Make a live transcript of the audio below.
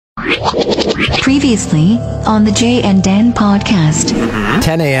Previously on the Jay and Dan podcast.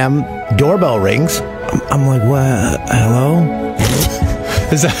 10 a.m. doorbell rings. I'm like, what? Hello?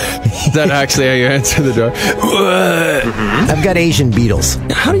 Is that actually how you answer the door? I've got Asian beetles.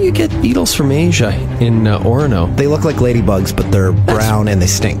 How do you get beetles from Asia in Orono? They look like ladybugs, but they're brown and they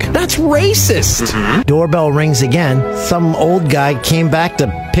stink. That's racist. Doorbell rings again. Some old guy came back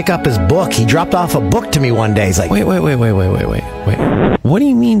to pick up his book. He dropped off a book to me one day. He's like, Wait. What do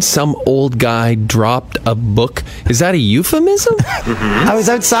you mean some old guy dropped a book? Is that a euphemism? I was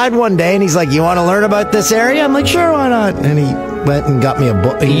outside one day and he's like, you want to learn about this area? I'm like, sure, why not? And he went and got me a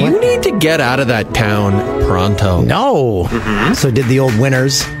book. You need to get out of that town pronto. No. So did the old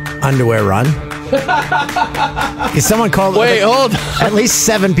Winners underwear run? Is someone called? Wait, hold. At least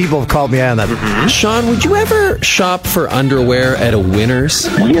 7 people have called me out on that. Sean, would you ever shop for underwear at a Winners?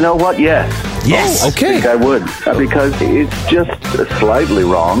 You know what? Yes. Yes. Oh, okay. I think I would. Because it's just slightly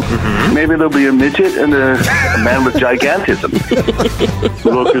wrong. Maybe there'll be a midget and a man with gigantism.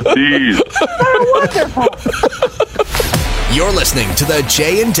 Look at these. They're wonderful. You're listening to the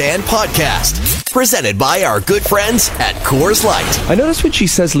Jay and Dan podcast, presented by our good friends at Coors Light. I notice when she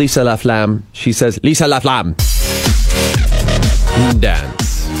says Lisa LaFlamme, she says Lisa LaFlamme.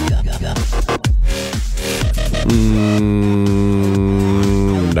 Dance.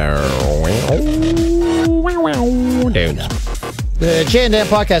 The Jay and Dan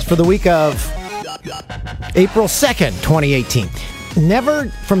podcast for the week of April 2nd, 2018. Never,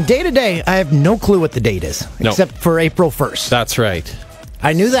 from day to day, I have no clue what the date is, except for April 1st. That's right.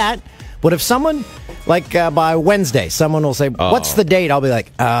 I knew that, but if someone, by Wednesday, someone will say, what's the date? I'll be like,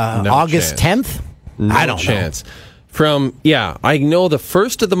 August 10th? I don't know. I know the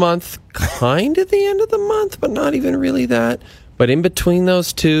first of the month, kind of the end of the month, but not even really that. But in between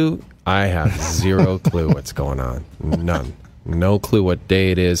those two, I have zero clue what's going on. None. No clue what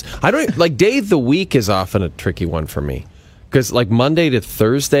day it is. I don't, day of the week is often a tricky one for me. Because Monday to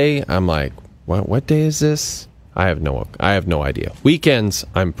Thursday, I'm like, what day is this? I have no idea. Weekends,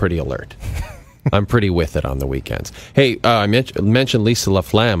 I'm pretty alert. I'm pretty with it on the weekends. Hey, I mentioned Lisa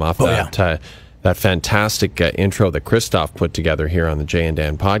LaFlamme off that fantastic intro that Christoph put together here on the Jay and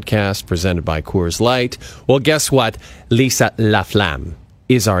Dan podcast, presented by Coors Light. Well, guess what? Lisa LaFlamme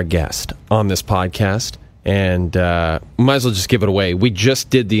is our guest on this podcast. And might as well just give it away. We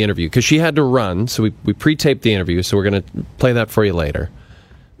just did the interview because she had to run, so we pre-taped the interview, so we're going to play that for you later.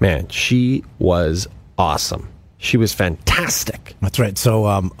 Man, she was awesome. She was fantastic. That's right. So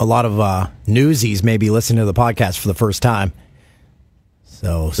a lot of Newsies may be listening to the podcast for the first time.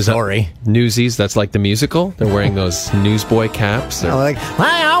 So, sorry. Newsies, that's like the musical? They're wearing those newsboy caps? They're like, hey,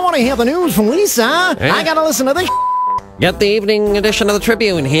 I want to hear the news from Lisa. Hey. I got to listen to this. Get the evening edition of the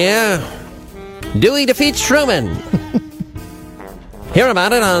Tribune here. Dewey defeats Truman. Hear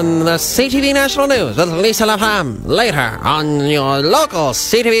about it on the CTV National News with Lisa LaFlamme later on your local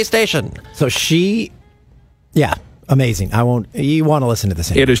CTV station. So amazing. You want to listen to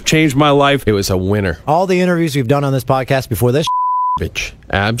this interview. It has changed my life. It was a winner. All the interviews we've done on this podcast before this bitch.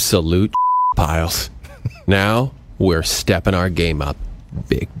 Absolute piles. Now we're stepping our game up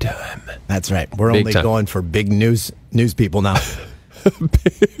big time. That's right. We're only going for big news people now.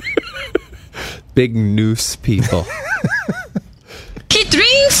 Big news people. He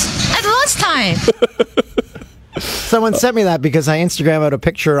drinks at lunchtime. Someone sent me that because I Instagrammed out a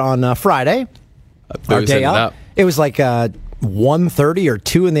picture on Friday. Our day up. It was like 1:30 or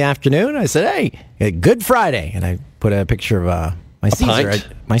 2 in the afternoon. I said, hey, good Friday. And I put a picture of my Caesar.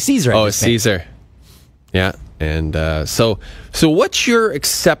 My Caesar. Oh, a Caesar. Yeah. And so what's your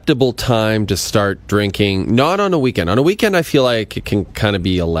acceptable time to start drinking? Not on a weekend. On a weekend, I feel like it can kind of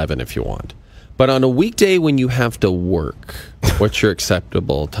be 11 if you want. But on a weekday when you have to work, what's your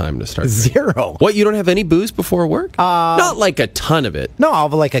acceptable time to start drinking? 0. What, you don't have any booze before work? Not like a ton of it. No, I'll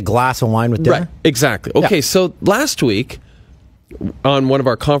have like a glass of wine with dinner. Right, exactly. Okay, So last week, on one of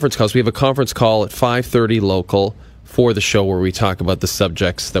our conference calls, we have a conference call at 5:30 local for the show where we talk about the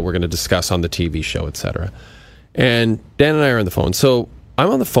subjects that we're going to discuss on the TV show, etc. And Dan and I are on the phone. So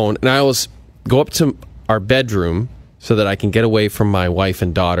I'm on the phone, and I always go up to our bedroom so that I can get away from my wife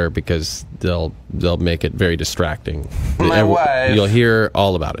and daughter because they'll make it very distracting. My wife. You'll hear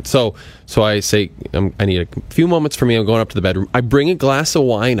all about it. So I say, I need a few moments for me. I'm going up to the bedroom. I bring a glass of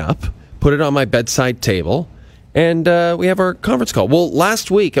wine up, put it on my bedside table, and we have our conference call. Well,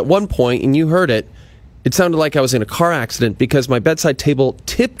 last week at one point, and you heard it, it sounded like I was in a car accident because my bedside table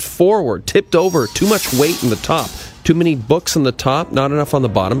tipped over, too much weight in the top. Too many books on the top, not enough on the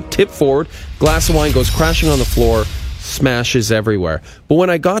bottom. Tipped forward, glass of wine goes crashing on the floor, smashes everywhere. But when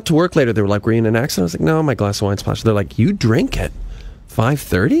I got to work later, they were like, were you in an accident? I was like, no, my glass of wine splashed. They're like, you drink it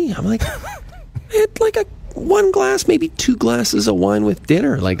 5:30? I'm like, I had like one glass, maybe 2 glasses of wine with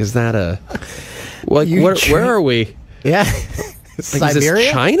dinner. Like, is that a... Like, where are we? Yeah. Like, Siberia? Is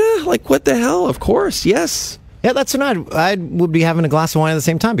this China? Like, what the hell? Of course, yes. Yeah, that's what I would be having a glass of wine at the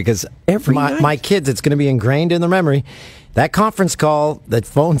same time because my kids, it's going to be ingrained in their memory. That conference call, that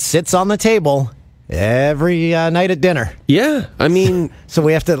phone sits on the table every night at dinner. Yeah, I mean... So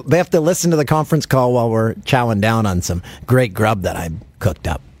they have to listen to the conference call while we're chowing down on some great grub that I cooked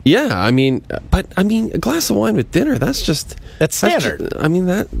up. Yeah, I mean, a glass of wine with dinner, that's standard.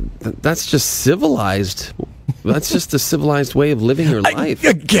 That's just civilized. That's just a civilized way of living your life.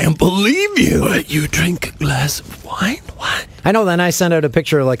 I can't believe you. What, you drink a glass of wine? What? I know, then I send out a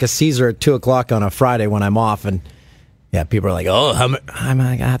picture of like a Caesar at 2 o'clock on a Friday when I'm off, and yeah, people are like, oh,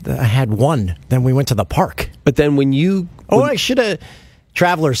 I had one. Then we went to the park. But then I should have...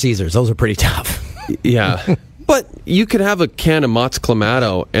 Traveler Caesars, those are pretty tough. Yeah. But you could have a can of Mott's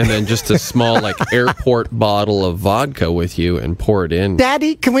Clamato and then just a small, like, airport bottle of vodka with you and pour it in.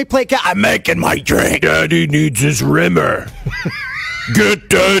 Daddy, can we play... I'm making my drink. Daddy needs his rimmer. Get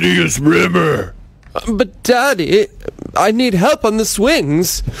Daddy his rimmer. But, Daddy, I need help on the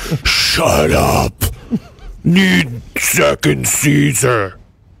swings. Shut up. Need second Caesar.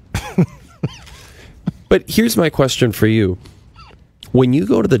 But here's my question for you. When you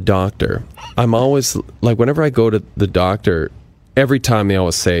go to the doctor, I'm always, like, whenever I go to the doctor, every time they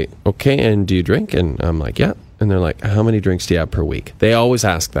always say, okay, and do you drink? And I'm like, yeah. And they're like, how many drinks do you have per week? They always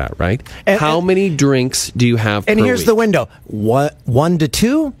ask that, right? How many drinks do you have per week? And here's the window. 1 to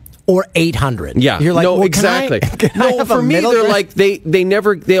 2 or 800? Yeah. You're like, no, well, exactly. No, for me, they're like,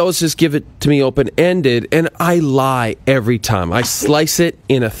 they always just give it to me open-ended, and I lie every time. I slice it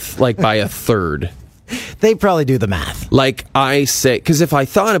in by a third. They probably do the math. Like I say, because if I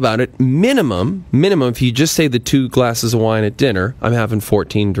thought about it, minimum, if you just say the 2 glasses of wine at dinner, I'm having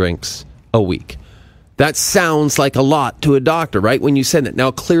 14 drinks a week. That sounds like a lot to a doctor, right? When you said that.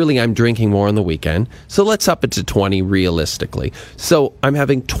 Now, clearly I'm drinking more on the weekend, so let's up it to 20 realistically. So I'm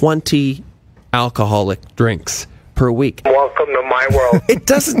having 20 alcoholic drinks per week. Welcome to my world. It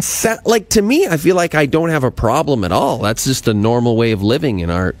doesn't sound like, to me, I feel like I don't have a problem at all. That's just a normal way of living in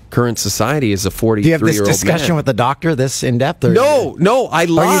our current society as a 43-year-old man. Do you have this discussion with the doctor, this in-depth? No, I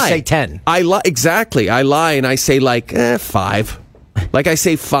lie. Or you say 10? I lie, exactly. I lie and I say 5. Like I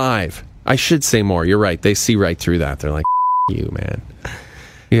say 5. I should say more. You're right. They see right through that. They're like, you, man.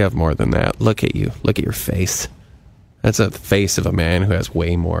 You have more than that. Look at you. Look at your face. That's a face of a man who has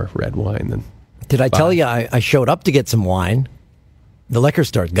way more red wine than... Did I tell you I showed up to get some wine? The liquor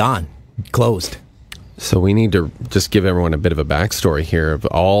store's gone. Closed. So we need to just give everyone a bit of a backstory here of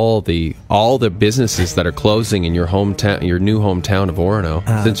all the businesses that are closing in your hometown, your new hometown of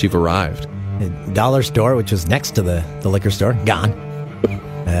Orono, since you've arrived. The dollar store, which was next to the liquor store, gone.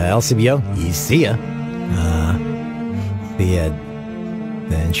 LCBO, you see ya.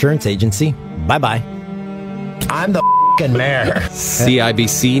 The insurance agency, bye-bye. I'm the mayor.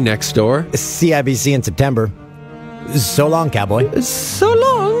 CIBC next door. CIBC in September. So long, cowboy. So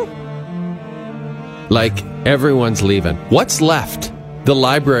long. Like, everyone's leaving. What's left? The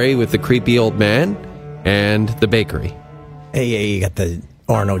library with the creepy old man and the bakery. Hey, you got the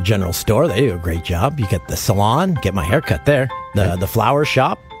Orono General Store. They do a great job. You got the salon. Get my hair cut there. The flower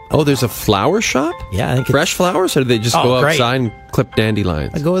shop. Oh, there's a flower shop? Yeah. I think fresh flowers, or do they just go outside and clip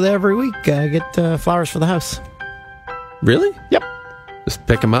dandelions? I go there every week. I get flowers for the house. Really? Yep. Just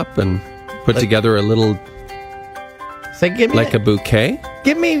pick them up and put together a little... Say, give me a bouquet?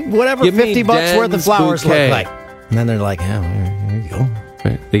 Give me whatever $50 worth of flowers look like. And then they're like, here you go.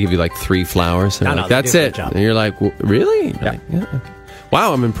 Right. They give you 3 flowers. And no, that's it. And you're like, really? Yeah. Okay.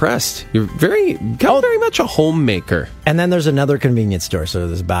 Wow, I'm impressed. You're very much a homemaker. And then there's another convenience store. So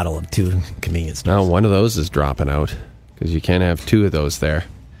there's a battle of 2 convenience stores. Now one of those is dropping out because you can't have 2 of those there.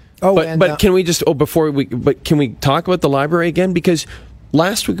 Oh, but can we just can we talk about the library again? Because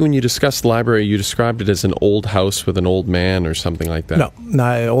last week when you discussed the library, you described it as an old house with an old man or something like that.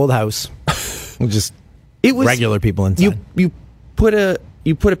 No, old house. It was regular people inside. You put a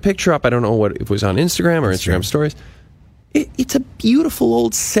picture up. I don't know if it was on Instagram or Instagram stories. It's a beautiful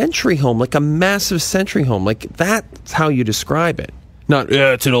old century home, like a massive century home. Like that's how you describe it. Not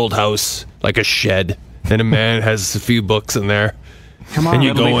it's an old house, like a shed, and a man has a few books in there. Come on, and you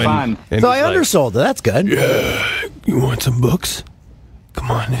it'll go be in. fun. So I undersold it. That's good. Yeah, you want some books?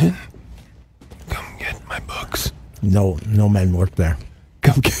 Come on in. Come get my books. No men work there.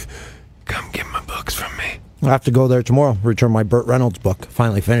 Come get my books from me. I'll have to go there tomorrow. Return my Burt Reynolds book.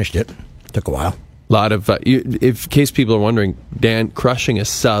 Finally finished it. Took a while. A lot of, in case people are wondering, Dan crushing a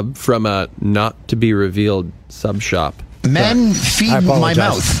sub from a not-to-be-revealed sub shop. Men feed my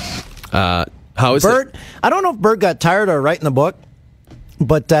mouth. How is Bert, it? I don't know if Bert got tired of writing the book,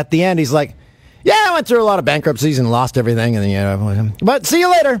 but at the end he's like, "Yeah, I went through a lot of bankruptcies and lost everything, and but see you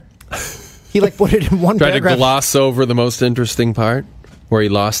later." He put it in one paragraph. Tried to gloss over the most interesting part, where he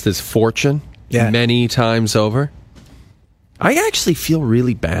lost his fortune many times over. I actually feel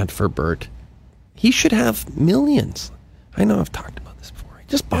really bad for Bert. He should have millions. I know I've talked about this before. It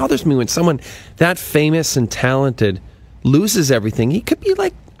just bothers me when someone that famous and talented loses everything. He could be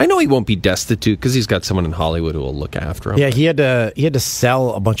like, I know he won't be destitute because he's got someone in Hollywood who will look after him. Yeah, he had to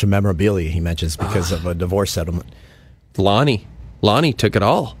sell a bunch of memorabilia, he mentions, because of a divorce settlement. Lonnie took it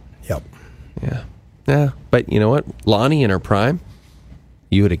all. Yep. Yeah. But you know what? Lonnie in her prime,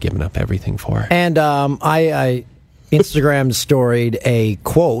 you would have given up everything for her. And I Instagram storied a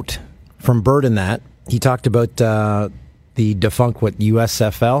quote from Bert in that. He talked about the defunct,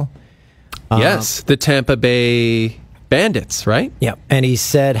 USFL? Yes, the Tampa Bay Bandits, right? Yeah. And he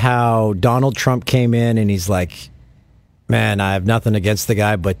said how Donald Trump came in and he's like, man, I have nothing against the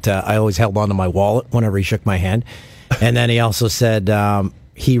guy, but I always held onto my wallet whenever he shook my hand. And then he also said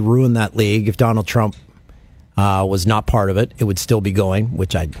he ruined that league. If Donald Trump was not part of it, it would still be going,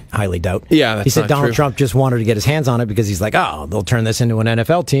 which I highly doubt. Yeah, that's he said not Donald true. Trump just wanted to get his hands on it because he's like, oh, they'll turn this into an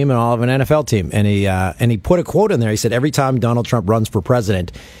NFL team and I'll have an NFL team. And he put a quote in there. He said, every time Donald Trump runs for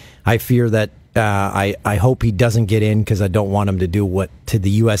president, I fear that I hope he doesn't get in because I don't want him to do to the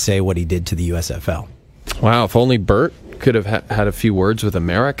USA what he did to the USFL. Wow, if only Bert could have had a few words with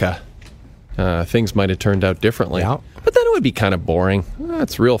America, things might have turned out differently. Yeah. But then it would be kind of boring.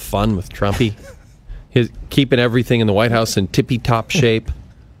 It's real fun with Trumpy. His keeping everything in the White House in tippy-top shape.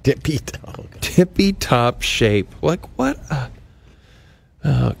 Tippy-top shape. Like, what?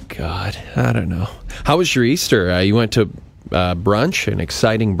 Oh, God. I don't know. How was your Easter? You went to brunch, an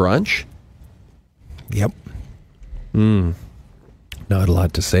exciting brunch? Yep. Not a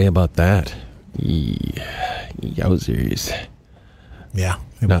lot to say about that. Yowzers. Yeah.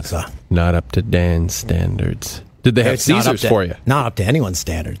 It was, Not up to Dan's standards. Did they have it's not Caesars up to- for you? Not up to anyone's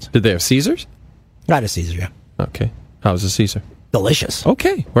standards. Did they have Caesars? Not a Caesar, yeah. Okay. How was the Caesar? Delicious.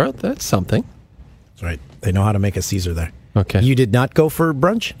 Okay. Well, that's something. That's right. They know how to make a Caesar there. Okay. You did not go for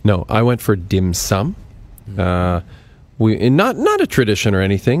brunch? No, I went for dim sum. We not a tradition or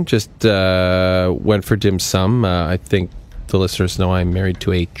anything. Just went for dim sum. I think the listeners know I'm married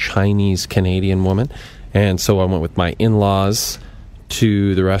to a Chinese Canadian woman, and so I went with my in-laws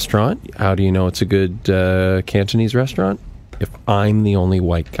to the restaurant. How do you know it's a good Cantonese restaurant? If I'm the only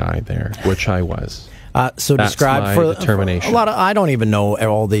white guy there, which I was. So That's describe my for determination. a lot of. I don't even know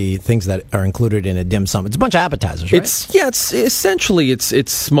all the things that are included in a dim sum. It's a bunch of appetizers, right? It's essentially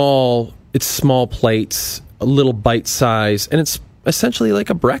it's small plates, a little bite size, and it's essentially like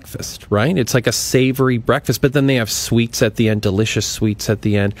a breakfast, right? It's like a savory breakfast, but then they have sweets at the end, delicious sweets at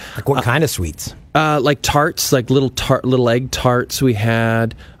the end. Like what kind of sweets? Like tarts, like little egg tarts. We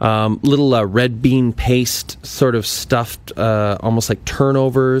had little red bean paste, sort of stuffed, almost like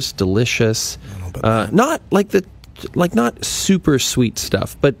turnovers, delicious. Not not super sweet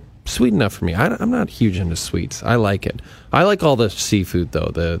stuff, but sweet enough for me. I'm not huge into sweets. I like it. I like all the seafood though,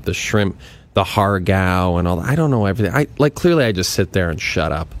 the shrimp, the hargao, and all that. I don't know everything. Clearly I just sit there and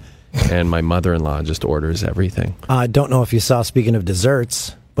shut up, and my mother-in-law just orders everything. I don't know if you saw. Speaking of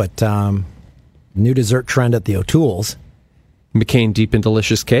desserts, but new dessert trend at the O'Toole's. McCain Deep and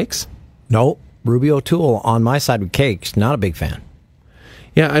Delicious Cakes? No, Ruby O'Toole on my side with cakes. Not a big fan.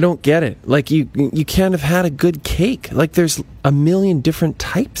 Yeah, I don't get it. Like, you can't have had a good cake. Like, there's a million different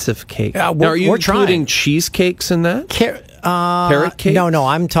types of cake. Yeah, now, are you we're including trying. cheesecakes in that? Carrot cakes? No,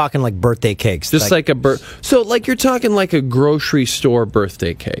 I'm talking like birthday cakes. Just like so, like, you're talking like a grocery store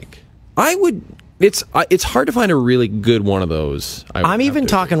birthday cake. It's hard to find a really good one of those. I'm even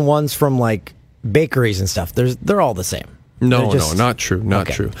talking ones from like bakeries and stuff. They're all the same. No, not true. Not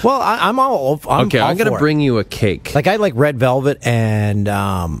true. Well, I'm all I'm going to for bring you a cake. Like I like red velvet and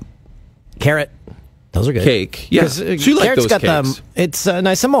carrot. Those are good. Cake. Yeah. So you like carrot's those got cakes. It's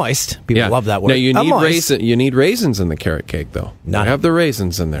nice and moist. People love that word. Now you need You need raisins in the carrot cake, though. None. Have the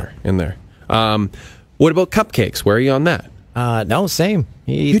raisins in there. What about cupcakes? Where are you on that? No, same.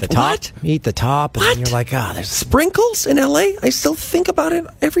 You eat the top. What? You eat the top, and What? then you're like, there's Sprinkles in LA? I still think about it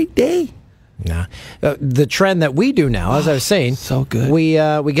every day. Nah. The trend that we do now, as I was saying, so good. We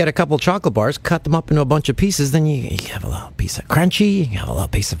get a couple chocolate bars, cut them up into a bunch of pieces, then you have a little piece of crunchy, you have a little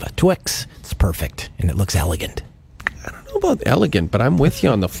piece of a Twix. It's perfect, and it looks elegant. I don't know about elegant, but I'm with you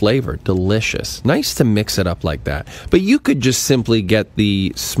on the flavor. Delicious. Nice to mix it up like that. But you could just simply get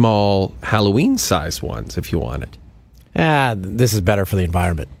the small Halloween-sized ones if you wanted. This is better for the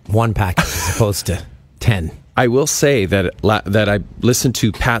environment. One package as opposed to 10. I will say that I listened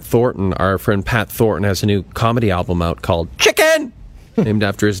to Pat Thornton. Our friend Pat Thornton has a new comedy album out called Chicken, named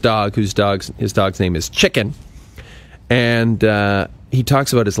after his dog, his dog's name is Chicken. And he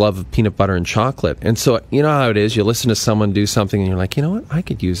talks about his love of peanut butter and chocolate. And so, you know how it is. You listen to someone do something and you're like, you know what? I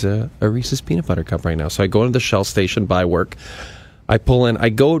could use a Reese's peanut butter cup right now. So I go into the Shell station by work. I pull in. I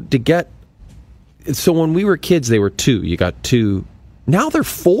go to get... So when we were kids, they were 2. You got 2. Now they're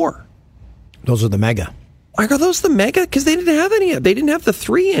 4. Those are the mega. Are those the mega? Because they didn't have any. They didn't have the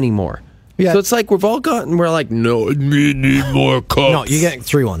 3 anymore. Yeah. So it's like we've all gotten... We're like, no, we need more cups. No, you get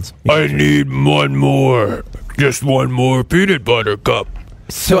 3 ones. I need one more. Just one more peanut butter cup.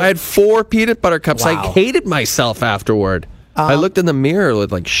 So I had 4 peanut butter cups. Wow. I hated myself afterward. I looked in the mirror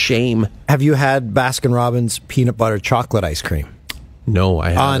with like shame. Have you had Baskin-Robbins peanut butter chocolate ice cream? No,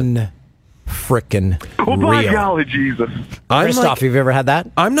 I haven't. Frickin' Oh my real. golly, Jesus. Christoph, have you ever had that?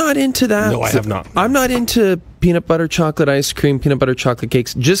 I'm not into that. No, I have not. I'm not into peanut butter chocolate ice cream, peanut butter chocolate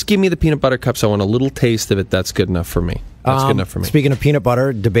cakes. Just give me the peanut butter cups. I want a little taste of it. That's good enough for me. That's good enough for me. Speaking of peanut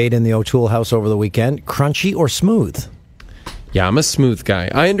butter, debate in the O'Toole house over the weekend. Crunchy or smooth? Yeah, I'm a smooth guy.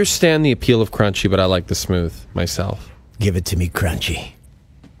 I understand the appeal of crunchy, but I like the smooth myself. Give it to me crunchy.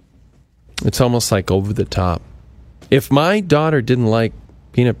 It's almost like over the top. If my daughter didn't like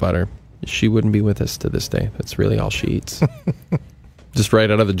peanut butter, she wouldn't be with us to this day. That's really all she eats. Just right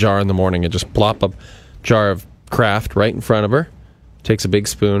out of the jar in the morning and just plop a jar of Kraft right in front of her. Takes a big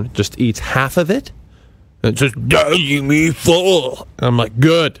spoon, just eats half of it. And just, Daddy, me full. I'm like,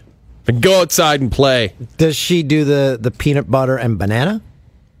 good. And go outside and play. Does she do the peanut butter and banana?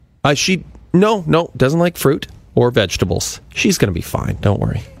 No, doesn't like fruit or vegetables. She's going to be fine. Don't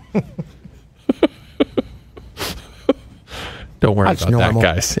worry. Don't worry That's about normal.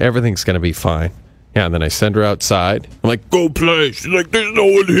 that, guys. Everything's going to be fine. Yeah, and then I send her outside. I'm like, go play. She's like, there's no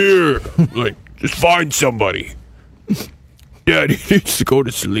one here. Like, just find somebody. Daddy needs to go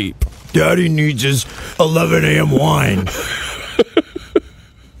to sleep. Daddy needs his 11 a.m. wine.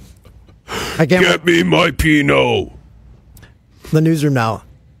 Get me my Pinot. The newsroom now.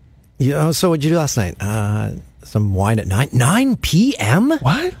 So what'd you do last night? Some wine at 9 p.m.?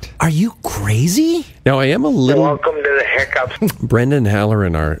 What? Are you crazy? Now, I am a little... Welcome to the hiccups. Brendan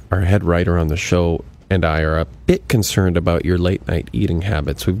Halloran, our head writer on the show, and I are a bit concerned about your late-night eating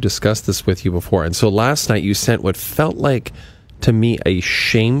habits. We've discussed this with you before. And so last night you sent what felt like, to me, a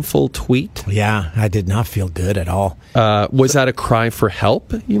shameful tweet. Yeah, I did not feel good at all. Was that a cry for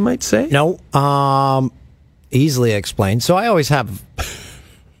help, you might say? No. Easily explained. So I always have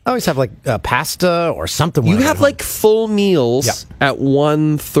like pasta or something. You have like full meals at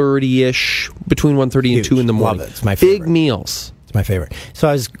 1:30-ish, between 1:30 and 2 in the morning. Love it. It's my favorite. Big meals. It's my favorite. So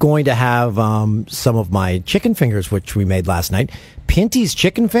I was going to have some of my chicken fingers, which we made last night. Pinty's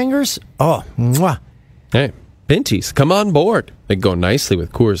chicken fingers. Oh, mwah. Hey, Pinty's, come on board. They go nicely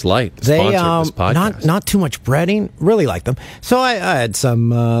with Coors Light, the sponsor of this podcast. Not too much breading. Really like them. So I had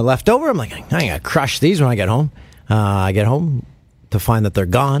some left over. I'm like, I'm going to crush these when I get home. I get home to find that they're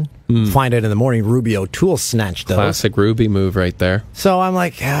gone. Find it in the morning. Ruby O'Toole snatched those. Classic Ruby move right there. So I'm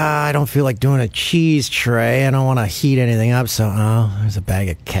like, I don't feel like doing a cheese tray. I don't want to heat anything up. So there's a bag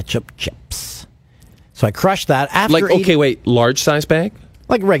of ketchup chips. So I crushed that. Large size bag?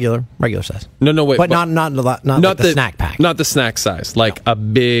 Like regular size. No, wait. But not like the snack pack. Not the snack size. Like a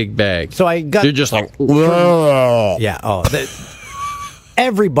big bag. So I got... You're just like, whoa. Yeah,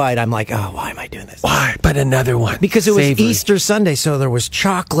 every bite, I'm like, why am I doing this? Why? But another one. Because it was Easter Sunday, so there was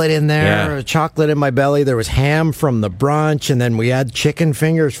chocolate in there, chocolate in my belly. There was ham from the brunch, and then we had chicken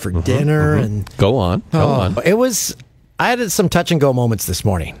fingers for dinner. And Go on. It was... I had some touch-and-go moments this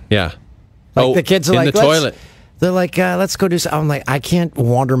morning. Yeah. Like the kids are in like, the toilet. They're like, let's go do something. I'm like, I can't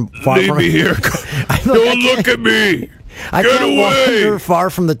wander far Leave from... me here. Don't look at me. I Get can't away. wander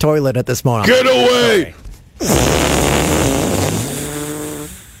far from the toilet at this moment. Get away.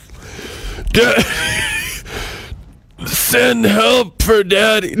 Send help for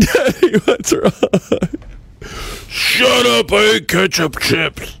Daddy. Daddy, what's wrong? Shut up, I ate ketchup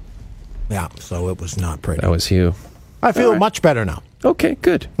chips. Yeah, so it was not pretty. That was you. I feel much better now. Okay,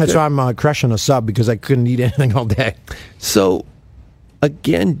 good. That's why I'm crushing a sub, because I couldn't eat anything all day. So,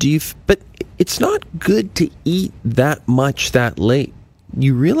 again, but it's not good to eat that much that late.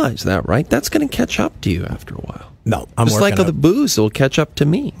 You realize that, right? That's going to catch up to you after a while. No, I'm just like the booze, it'll catch up to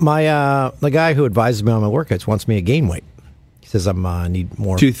me. My the guy who advises me on my workouts wants me to gain weight. He says I'm need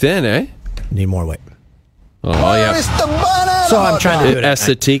more. Too thin, eh? Need more weight. Oh, yeah. So I'm trying to do it.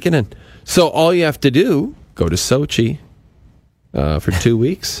 Essetikanen. So all you have to do, go to Sochi for 2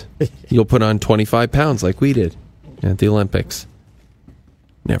 weeks. You'll put on 25 pounds like we did at the Olympics.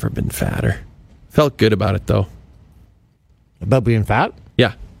 Never been fatter. Felt good about it, though. About being fat?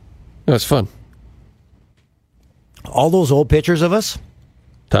 Yeah. It was fun. All those old pictures of us?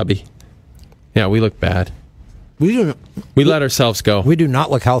 Tubby. Yeah, we look bad. We let ourselves go. We do not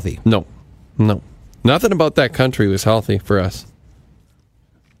look healthy. No. Nothing about that country was healthy for us.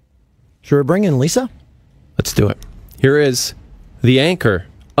 Should we bring in Lisa? Let's do it. Here is the anchor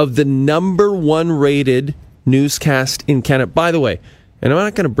of the number 1 rated newscast in Canada. By the way, and I'm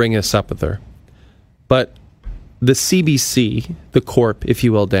not going to bring this up with her, but the CBC, the Corp, if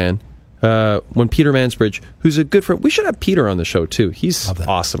you will, Dan, when Peter Mansbridge, who's a good friend, we should have Peter on the show too. He's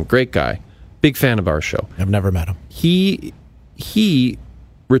awesome, great guy, big fan of our show. I've never met him. He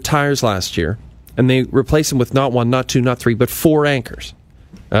retires last year, and they replace him with not 1, not 2, not 3, but 4 anchors.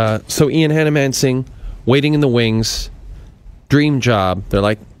 So Ian Hannamansing, waiting in the wings, dream job. They're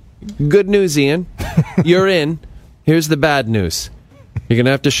like, good news, Ian. You're in. Here's the bad news. You're going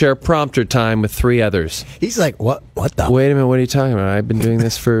to have to share prompter time with 3 others. He's like, what the? Wait a minute, what are you talking about? I've been doing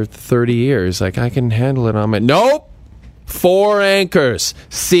this for 30 years. Like, I can handle it on my... Nope! 4 anchors.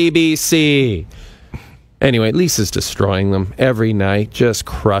 CBC. Anyway, Lisa's destroying them every night, just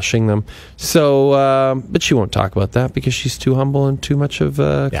crushing them. So, but she won't talk about that because she's too humble and too much of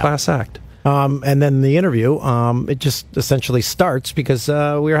a class act. And then the interview, it just essentially starts because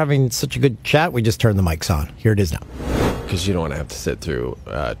we were having such a good chat, we just turned the mics on. Here it is now. Because you don't want to have to sit through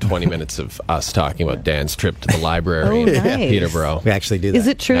 20 minutes of us talking about Dan's trip to the library in nice. Peterborough. We actually do that. Is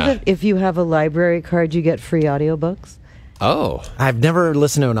it true that if you have a library card, you get free audiobooks? Oh. I've never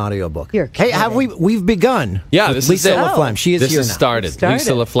listened to an audiobook. You're Hey, have we've begun. Yeah, this Lisa is it. LaFlamme. She is this here has now. started.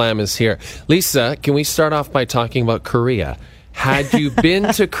 Lisa LaFlamme is here. Lisa, can we start off by talking about Korea? Had you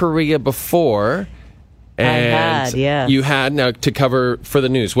been to Korea before? I had, yeah. You had, now to cover for the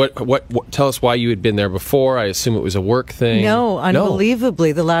news. What? Tell us why you had been there before. I assume it was a work thing. No,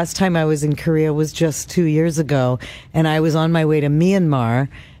 unbelievably, the last time I was in Korea was just 2 years ago, and I was on my way to Myanmar,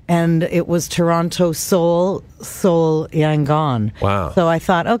 and it was Toronto, Seoul, Yangon. Wow. So I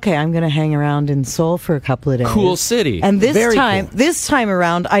thought, okay, I'm going to hang around in Seoul for a couple of days. Cool city. And this Very time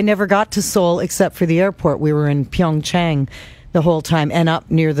around, I never got to Seoul except for the airport. We were in Pyeongchang the whole time, and up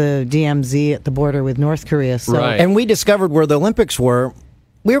near the DMZ at the border with North Korea. So Right. And we discovered where the Olympics were.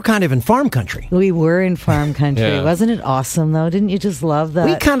 We were kind of in farm country. we were in farm country. Yeah. Wasn't it awesome, though? Didn't you just love that?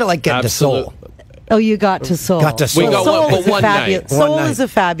 We kind of like getting Absolute- to Seoul. Oh, you got to Seoul. Got to Seoul. We got Seoul one- is a one night. Seoul One is a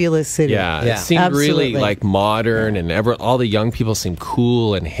fabulous city. Yeah, Yeah. it seemed really Absolutely. like modern, and all the young people seemed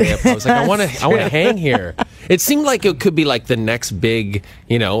cool and hip. I was like, I want to hang here. It seemed like it could be like the next big,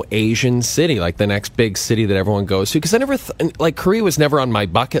 Asian city, like the next big city that everyone goes to. Because I never like Korea was never on my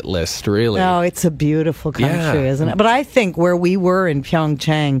bucket list, really. No, it's a beautiful country, Yeah. isn't it? But I think where we were in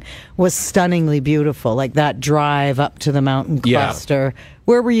Pyeongchang was stunningly beautiful. Like that drive up to the mountain Yeah. cluster.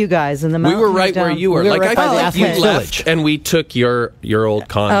 Where were you guys in the We mountain? were or right where down? you were. We were Like right I by felt the like you athletic left, village. and we took your old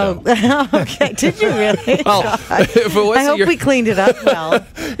condo. Oh, okay. Did you really? Well, God. if it wasn't I hope your- we cleaned it up well.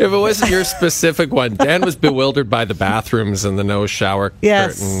 If it wasn't your specific one, Dan was bewildered by the bathrooms and the no shower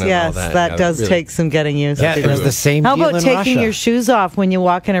Yes, curtain and yes, all that. that Yeah, does really- take some getting used Yeah, to. it was the same How deal about in taking Russia. your shoes off when you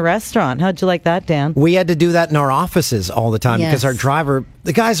walk in a restaurant? How'd you like that, Dan? We had to do that in our offices all the time because Yes. our driver,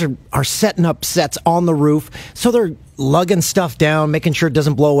 the guys are setting up sets on the roof. So they're lugging stuff down, making sure it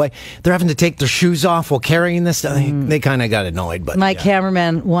doesn't blow away. They're having to take their shoes off while carrying this stuff. They kind of got annoyed. But My yeah.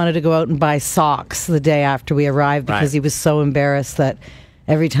 cameraman wanted to go out and buy socks the day after we arrived because Right. he was so embarrassed that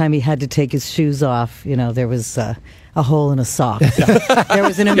every time he had to take his shoes off, there was a hole in a sock. There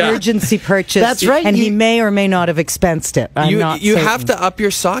was an emergency purchase. That's right. And he may or may not have expensed it. I'm not you certain. have to up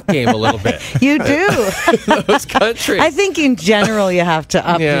your sock game a little bit. You do. in those countries. I think in general you have to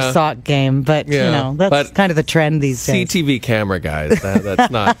up Yeah. your sock game, but Yeah. that's But kind of the trend these days. CTV camera guys,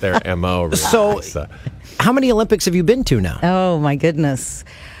 that's not their MO. Really. So, how many Olympics have you been to now? Oh my goodness.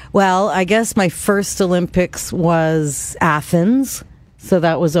 Well, I guess my first Olympics was Athens. So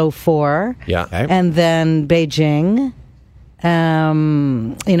that was 2004. Yeah. Okay. And then Beijing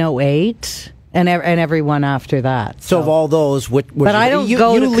in 2008 and every one after that. So of all those, which But I don't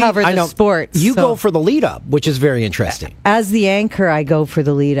go to cover I the know, sports, You so- go for the lead up, which is very interesting. As the anchor, I go for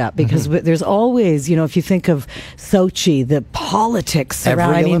the lead up because there's always, if you think of Sochi, the politics Every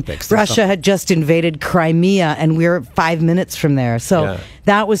around. Olympics, there's Russia had just invaded Crimea, and we're 5 minutes from there. So Yeah.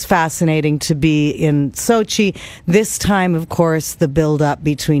 that was fascinating to be in Sochi. This time, of course, the build up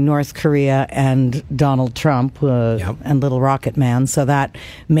between North Korea and Donald Trump and Little Rocket Man. So that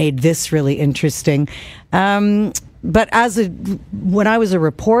made this really interesting. But when I was a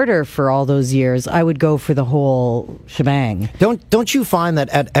reporter for all those years, I would go for the whole shebang. Don't you find that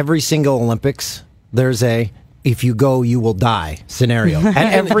at every single Olympics there's a if you go, you will die scenario.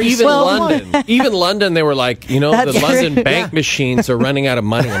 And even London, they were like, the London bank machines are running out of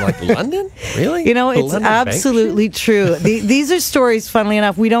money. I'm like, London? Really? It's absolutely true. These are stories, funnily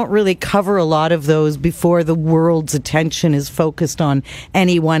enough, we don't really cover a lot of those before the world's attention is focused on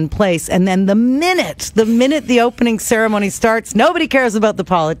any one place. And then the minute the opening ceremony starts, nobody cares about the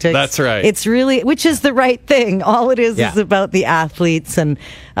politics. That's right. It's really, which is the right thing. All it is about the athletes. And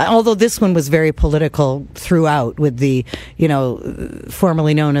although this one was very political throughout, with the,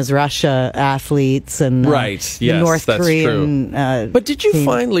 formerly known as Russia athletes and North Korean. But did you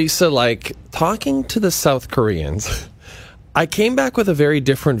find, Lisa, like talking to the South Koreans, I came back with a very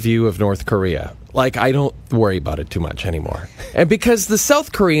different view of North Korea. Like, I don't worry about it too much anymore. And because the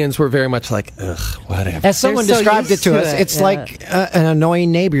South Koreans were very much like, ugh, whatever. As someone described it to us, it's like an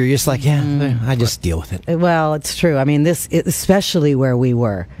annoying neighbor. You're just like, I just deal with it. Well, it's true. I mean, especially where we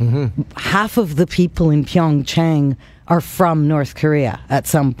were, half of the people in Pyeongchang are from North Korea at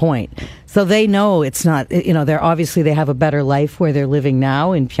some point. So they know it's not, they're obviously they have a better life where they're living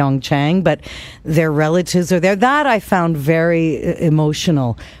now in Pyeongchang, but their relatives are there. That I found very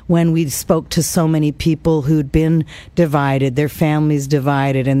emotional when we spoke to so many people who'd been divided, their families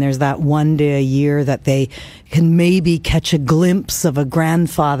divided, and there's that one day a year that they can maybe catch a glimpse of a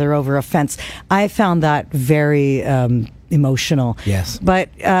grandfather over a fence. I found that very emotional. Yes. But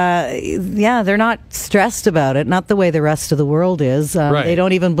they're not stressed about it, not the way the rest of the world is. Right. They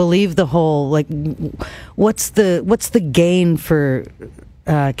don't even believe the whole, like, what's the gain for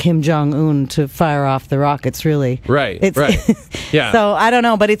Kim Jong-un to fire off the rockets, really? Right. Yeah. So I don't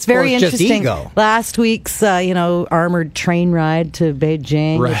know, but it's very interesting. Just ego. Last week's armored train ride to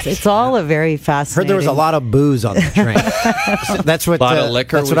Beijing. Right. It's all a very fascinating. Heard there was a lot of booze on the train. That's what a lot of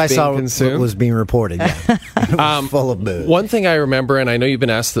liquor that's what I saw consumed? was being reported. Yeah. It was full of booze. One thing I remember, and I know you've been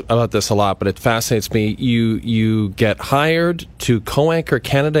asked about this a lot, but it fascinates me. You get hired to co-anchor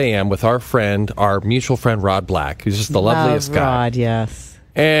Canada AM with our mutual friend Rod Black, who's just the loveliest guy. Rod, yes.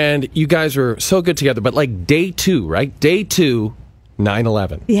 And you guys were so good together, but like day 2, right? Day 2,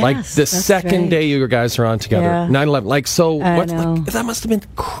 9/11. Yes, like the second day you guys are on together, 9/11. Like, so that must have been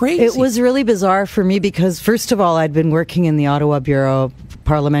crazy. It was really bizarre for me because, first of all, I'd been working in the Ottawa Bureau,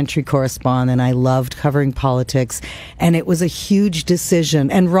 parliamentary correspondent. I loved covering politics, and it was a huge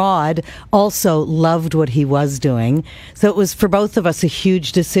decision. And Rod also loved what he was doing. So it was, for both of us, a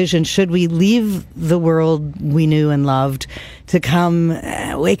huge decision. Should we leave the world we knew and loved to come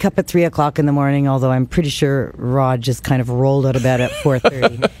wake up at 3 o'clock in the morning, although I'm pretty sure Rod just kind of rolled out of bed at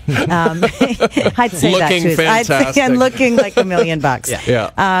 4:30. I'd say looking that too. fantastic. And looking like $1 million.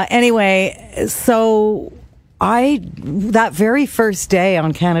 Yeah. Anyway, so that very first day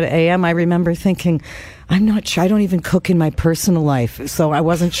on Canada AM, I remember thinking, I'm not sure. I don't even cook in my personal life, so I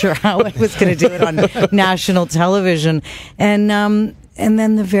wasn't sure how I was going to do it on national television. And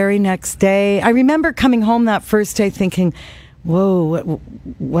then the very next day, I remember coming home that first day thinking, whoa,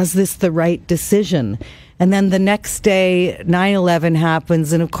 was this the right decision? And then the next day, 9/11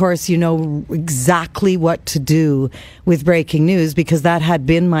 happens, and of course, you know exactly what to do with breaking news because that had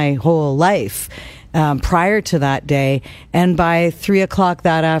been my whole life prior to that day. And by 3 o'clock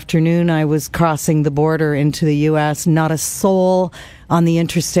that afternoon, I was crossing the border into the U.S., not a soul on the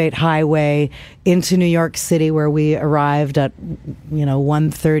interstate highway into New York City, where we arrived at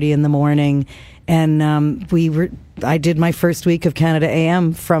 1:30 in the morning. And I did my first week of Canada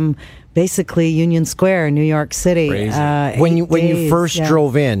AM from basically Union Square, New York City. When you first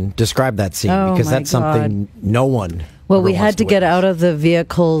drove in, describe that scene, because that's something no one. Well, we had to get out of the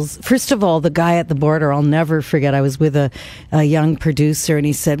vehicles. First of all, the guy at the border, I'll never forget. I was with a young producer, and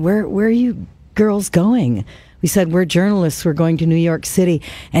he said, "Where are you girls going?" We said, "We're journalists. We're going to New York City."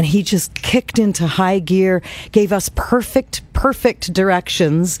 And he just kicked into high gear, gave us perfect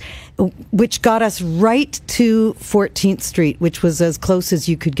directions, which got us right to 14th Street, which was as close as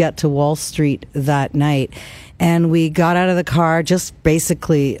you could get to Wall Street that night. And we got out of the car, just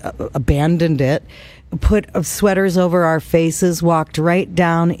basically abandoned it, put sweaters over our faces, walked right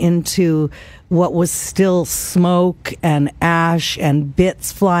down into what was still smoke and ash and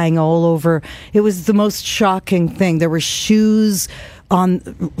bits flying all over. It was the most shocking thing. There were shoes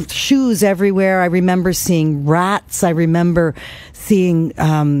everywhere. I remember seeing rats. I remember seeing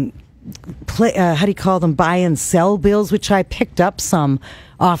how do you call them, buy and sell bills, which I picked up some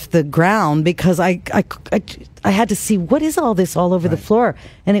off the ground because I had to see what is all this all over the floor,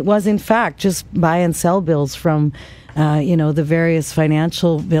 and it was in fact just buy and sell bills from the various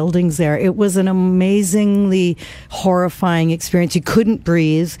financial buildings there. It was an amazingly horrifying experience. You couldn't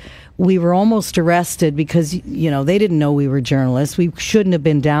breathe. We were almost arrested because they didn't know we were journalists. We shouldn't have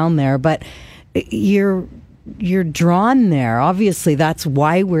been down there, but you're you're drawn there. Obviously, that's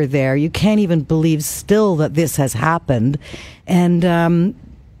why we're there. You can't even believe still that this has happened. And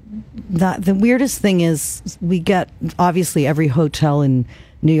the weirdest thing is we get, obviously, every hotel in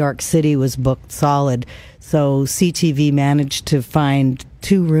New York City was booked solid. So CTV managed to find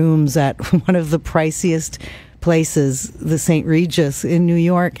 2 rooms at one of the priciest places, the St. Regis in New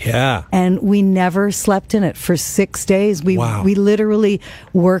York. Yeah. And we never slept in it for 6 days. We literally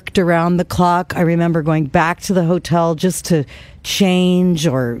worked around the clock. I remember going back to the hotel just to change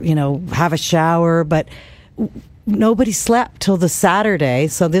or, have a shower, but nobody slept till the Saturday.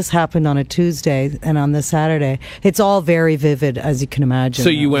 So this happened on a Tuesday, and on the Saturday, it's all very vivid, as you can imagine. So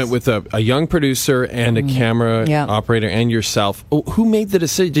you went with a young producer and a camera operator and yourself. Who made the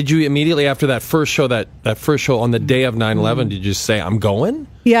decision? Did you immediately after that first show, that first show on the day of 9/11, did you just say, I'm going?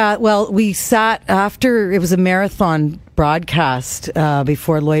 Yeah, well, we sat after, it was a marathon broadcast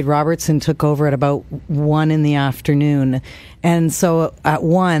before Lloyd Robertson took over at about 1 in the afternoon. And so at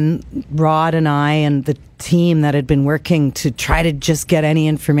 1, Rod and I and the team that had been working to try to just get any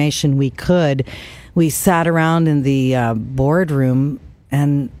information we could, we sat around in the boardroom,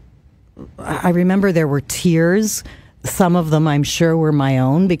 and I remember there were tears. Some of them, I'm sure, were my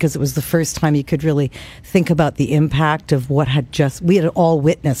own, because it was the first time you could really think about the impact of what we had all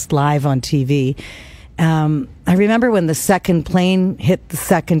witnessed live on TV. I remember when the second plane hit the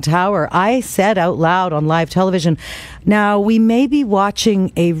second tower, I said out loud on live television, now we may be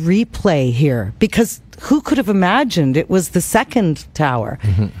watching a replay here, because who could have imagined it was the second tower?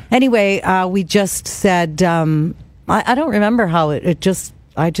 Mm-hmm. Anyway, we just said, I don't remember how I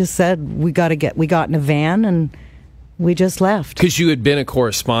just said, we got in a van and we just left. Because you had been a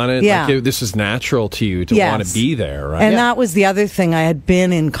correspondent. Yeah. Like this was natural to you to want to be there, right? And that was the other thing. I had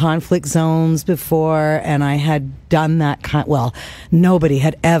been in conflict zones before, and I had done that nobody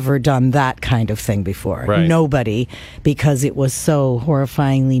had ever done that kind of thing before. Right. Nobody, because it was so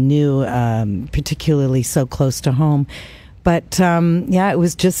horrifyingly new, particularly so close to home. But, it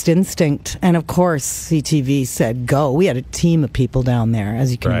was just instinct. And, of course, CTV said, go. We had a team of people down there,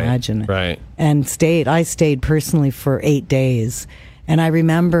 as you can imagine. Right. And I stayed personally for 8 days. And I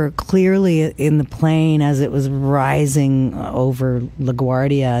remember clearly in the plane as it was rising over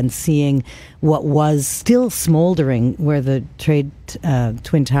LaGuardia and seeing what was still smoldering where the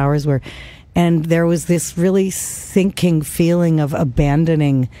Twin Towers were. And there was this really sinking feeling of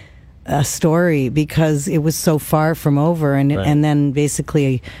abandoning a story because it was so far from over. And then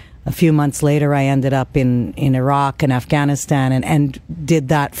basically a few months later, I ended up in Iraq and Afghanistan and did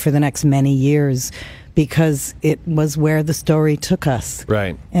that for the next many years because it was where the story took us.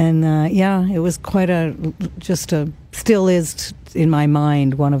 Right. And it was quite still is in my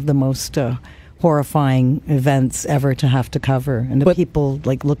mind, one of the most horrifying events ever to have to cover. And the people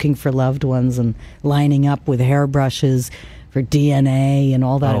like looking for loved ones and lining up with hairbrushes for DNA and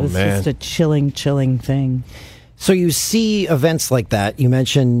all that. It was just a chilling thing. So you see events like that. You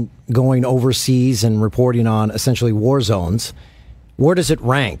mentioned going overseas and reporting on essentially war zones. Where does it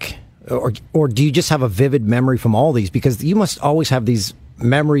rank? Or do you just have a vivid memory from all these? Because you must always have these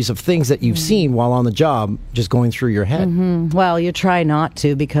memories of things that you've seen while on the job just going through your head. Mm-hmm. Well, you try not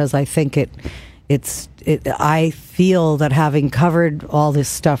to, because I think I feel that having covered all this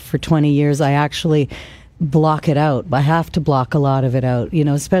stuff for 20 years, I actually block it out. I have to block a lot of it out,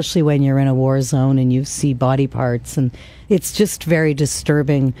 especially when you're in a war zone and you see body parts, and it's just very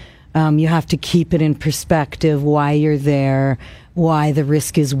disturbing. You have to keep it in perspective, why you're there, why the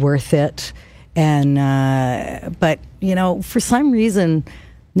risk is worth it. And but for some reason,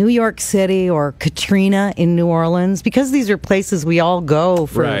 New York City or Katrina in New Orleans, because these are places we all go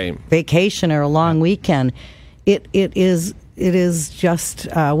for vacation or a long weekend, it is just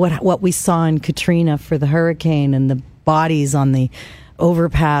what we saw in Katrina for the hurricane and the bodies on the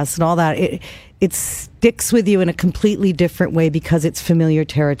overpass and all that. It sticks with you in a completely different way because it's familiar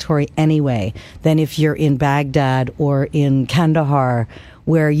territory anyway than if you're in Baghdad or in Kandahar,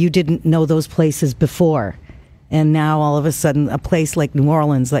 where you didn't know those places before. And now all of a sudden a place like New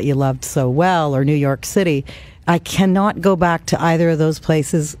Orleans that you loved so well, or New York City, I cannot go back to either of those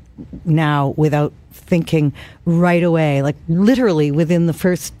places now without thinking right away, like literally within the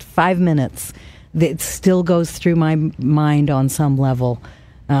first 5 minutes, it still goes through my mind on some level.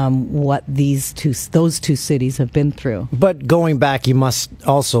 What those two cities have been through. But going back, you must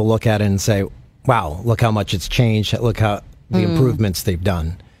also look at it and say, wow, look how much it's changed. Look how the improvements they've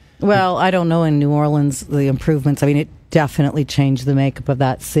done. Well, I don't know in New Orleans, the improvements. I mean, definitely changed the makeup of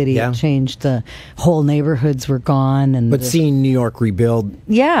that city. Yeah. It changed the whole neighborhoods were gone. But seeing New York rebuild,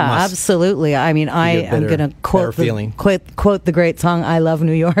 absolutely. I mean, I'm going to quote the great song "I Love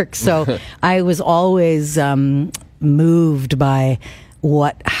New York." So I was always moved by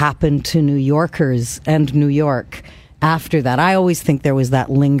what happened to New Yorkers and New York after that. I always think there was that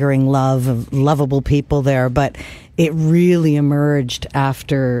lingering love of lovable people there, but it really emerged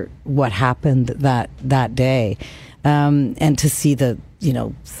after what happened that day. And to see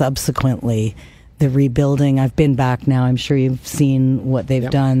subsequently the rebuilding. I've been back now. I'm sure you've seen what they've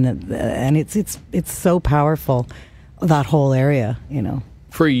done, and it's so powerful, that whole area,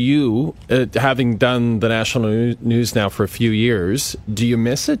 For you, having done the national news now for a few years, do you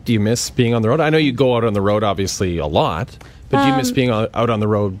miss it? Do you miss being on the road? I know you go out on the road, obviously, a lot, but do you miss being out on the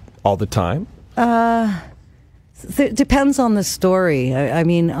road all the time? It depends on the story. I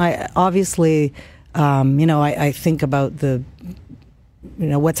mean, I obviously, I think about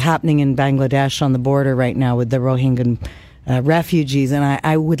what's happening in Bangladesh on the border right now with the Rohingya refugees, and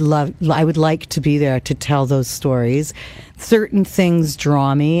I would like to be there to tell those stories. Certain things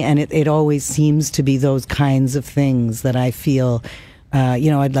draw me, and it always seems to be those kinds of things that I feel.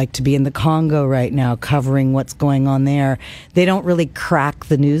 I'd like to be in the Congo right now, covering what's going on there. They don't really crack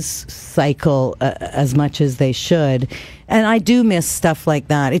the news cycle as much as they should. And I do miss stuff like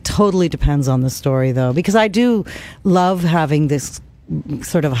that. It totally depends on the story, though, because I do love having this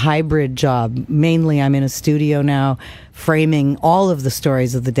sort of hybrid job. Mainly, I'm in a studio now, framing all of the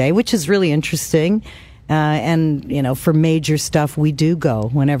stories of the day, which is really interesting. And for major stuff, we do go.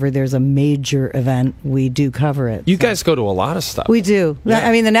 Whenever there's a major event, we do cover it. You guys go to a lot of stuff. We do. Yeah.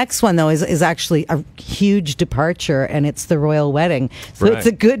 I mean, the next one, though, is actually a huge departure, and it's the royal wedding. So It's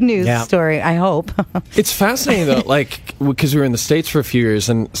a good news story, I hope. It's fascinating, though, because we were in the States for a few years,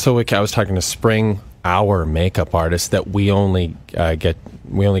 and so I was talking to Spring, our makeup artist, that we only get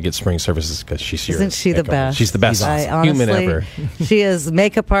Spring services because she's here. Isn't she the best? She's the best human ever. She is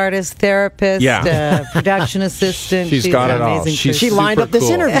makeup artist, therapist, production assistant. She's got it all. She lined up this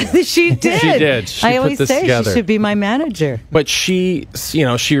interview. She did. She did. I always say together. She should be my manager. But she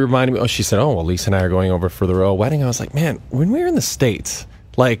reminded me. She said, "Oh, well, Lisa and I are going over for the royal wedding." I was like, "Man, when we were in the States,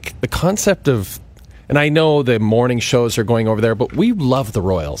 the concept of." And I know the morning shows are going over there, but we love the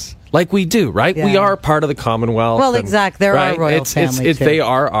royals. Like we do, right? Yeah. We are part of the Commonwealth. Well, exactly. They're our royal family, too. They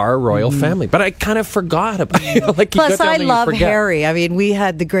are our royal family. But I kind of forgot about it. Plus, I love Harry. I mean, we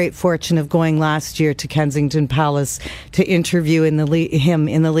had the great fortune of going last year to Kensington Palace to interview him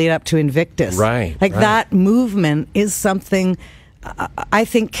in the lead up to Invictus. Right. That movement is something... I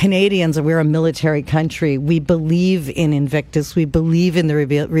think Canadians, we're a military country. We believe in Invictus. We believe in the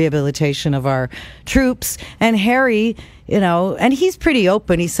rehabilitation of our troops. And Harry, and he's pretty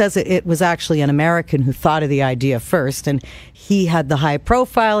open. He says it was actually an American who thought of the idea first, and he had the high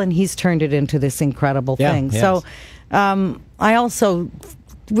profile, and he's turned it into this incredible thing. Yes. So I also...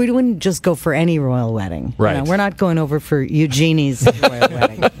 We wouldn't just go for any royal wedding. Right. We're not going over for Eugenie's royal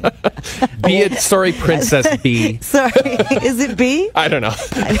wedding. Sorry, Princess B. Sorry, is it B? I don't know.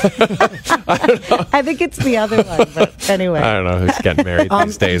 I think it's the other one, but anyway. I don't know who's getting married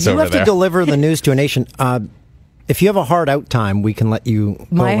these days over there. You have to deliver the news to a nation. If you have a hard out time, we can let you go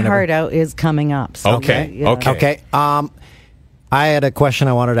My whenever. hard out is coming up. So Okay. I had a question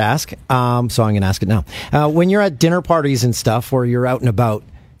I wanted to ask, so I'm going to ask it now. When you're at dinner parties and stuff, or you're out and about,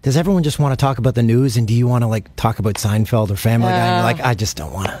 does everyone just want to talk about the news, and do you want to talk about Seinfeld or Family Guy? And you're like, I just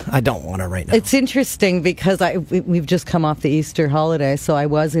don't want to. I don't want to right now. It's interesting because we've just come off the Easter holiday, so I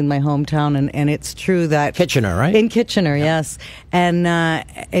was in my hometown, and it's true that Kitchener, right? In Kitchener, yes, and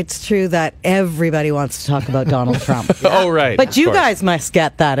it's true that everybody wants to talk about Donald Trump. Oh, right. But you guys must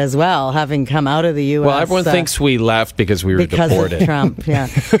get that as well, having come out of the U.S. Well, everyone thinks we left because we were deported. Of Trump, yeah.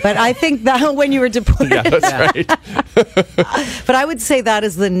 But I think that when you were deported, yeah, that's right. But I would say that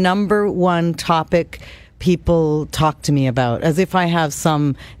is the number one topic people talk to me about, as if I have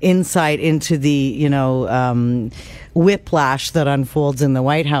some insight into the whiplash that unfolds in the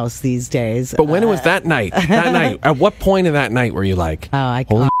White House these days. But when it was that night, at what point in that night were you like,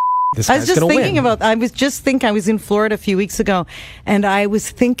 holy this guy's I was just thinking win. I was in Florida a few weeks ago, and I was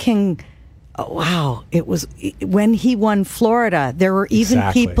thinking, oh, wow, it was when he won Florida. There were even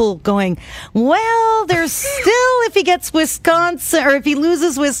people going, well, there's still, if he gets Wisconsin, or if he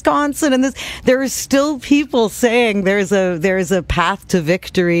loses Wisconsin, and there are still people saying there's a path to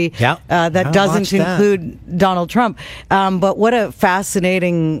victory that doesn't include Donald Trump. But what a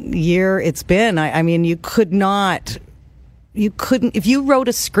fascinating year it's been. I mean, you could not couldn't, if you wrote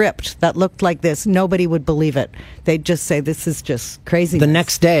a script that looked like this, nobody would believe it. They'd just say, this is just crazy. The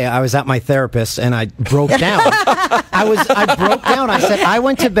next day, I was at my therapist and I broke down. I broke down. I said, I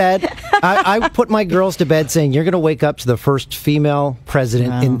went to bed. I put my girls to bed saying, you're going to wake up to the first female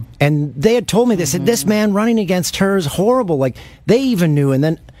president. And they had told me, they said, this man running against her is horrible. Like, they even knew. And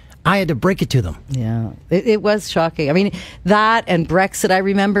then I had to break it to them. Yeah, it was shocking. I mean, that and Brexit. I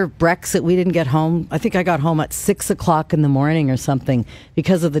remember Brexit. We didn't get home. I think I got home at 6 o'clock in the morning or something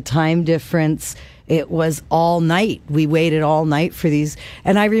because of the time difference. It was all night. We waited all night for these.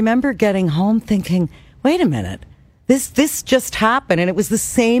 And I remember getting home thinking, wait a minute. This just happened, and it was the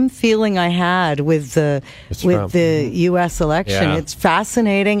same feeling I had with the U.S. election. Yeah. It's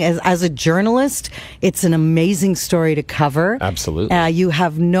fascinating. As a journalist, it's an amazing story to cover. Absolutely. You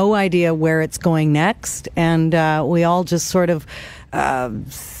have no idea where it's going next, and we all just sort of...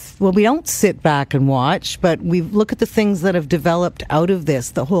 we don't sit back and watch, but we look at the things that have developed out of this,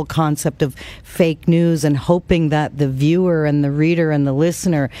 the whole concept of fake news, and hoping that the viewer and the reader and the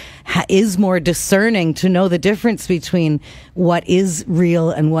listener is more discerning to know the difference between what is real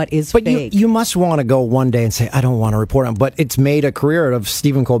and what is fake. But you must want to go one day and say, I don't want to report on. But it's made a career of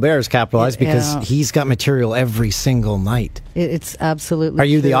Stephen Colbert's capitalized because he's got material every single night. It's absolutely Are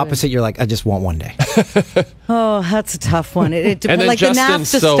you true. the opposite? You're like, I just want one day. Oh, that's a tough one. It depends. And Like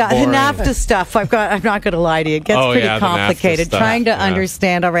Justin's the so NAFTA stuff. I'm not going to lie to you. It gets pretty complicated. Trying to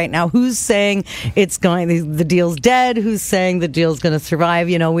understand. All right, now who's saying it's going? The deal's dead. Who's saying the deal's going to survive?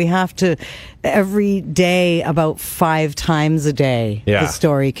 You know, we have to every day about 5 times a day. Yeah. The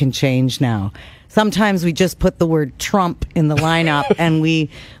story can change now. Sometimes we just put the word Trump in the lineup and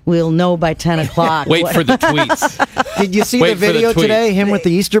we'll know by 10 o'clock. Wait for the tweets. Did you see the video today? Him with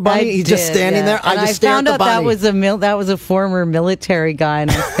the Easter Bunny? He's just standing there. And I found out that was a former military guy,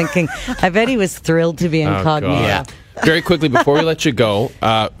 and I was thinking, I bet he was thrilled to be incognito. Yeah. Very quickly, before we let you go,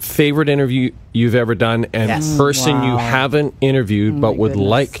 favorite interview you've ever done and person you haven't interviewed but would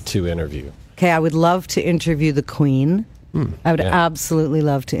like to interview? Okay, I would love to interview the Queen. I would absolutely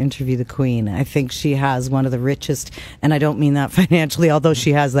love to interview the Queen. I think she has one of the richest, and I don't mean that financially, although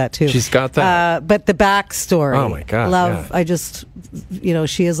she has that too. She's got that. But the backstory. Oh my God. Love, I just,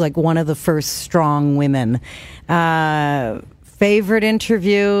 she is like one of the first strong women. Favorite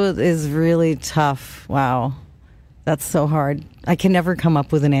interview is really tough. Wow. That's so hard. I can never come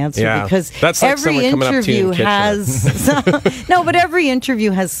up with an answer because that's like every interview has no, but every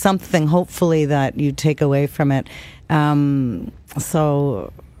interview has something hopefully that you take away from it.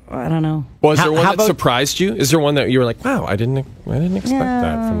 So I don't know. Well, is there one that surprised you? Is there one that you were like, wow, I didn't expect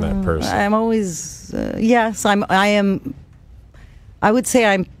that from that person? I'm always yes. I would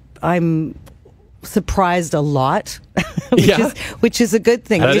say I'm surprised a lot, which is a good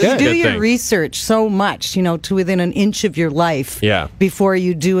thing. You do your research so much, to within an inch of your life before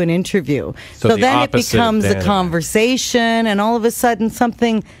you do an interview. So then it becomes a conversation, and all of a sudden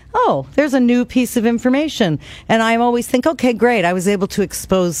something, there's a new piece of information. And I always think, okay, great. I was able to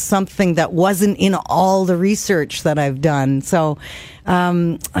expose something that wasn't in all the research that I've done. So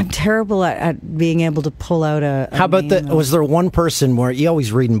I'm terrible at being able to pull out a How about was there one person where you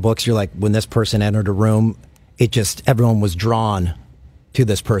always read in books, you're like, when this person entered a room, everyone was drawn to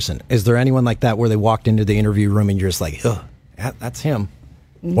this person. Is there anyone like that where they walked into the interview room and you're just like, that's him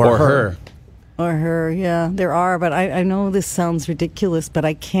or her? Or her, yeah, there are, but I know this sounds ridiculous, but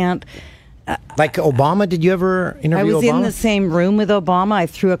I can't. Like Obama, did you ever interview Obama? I was in the same room with Obama. I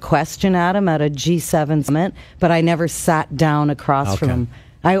threw a question at him at a G7 summit, but I never sat down across from him.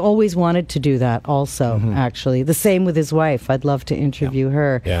 I always wanted to do that also, actually. The same with his wife. I'd love to interview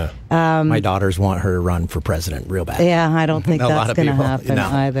her. Yeah. My daughters want her to run for president real bad. Yeah, I don't think that's going to happen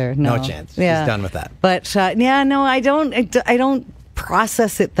either. No chance. Yeah. She's done with that. But, I don't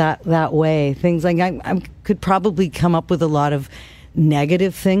process it that way. Things like I could probably come up with a lot of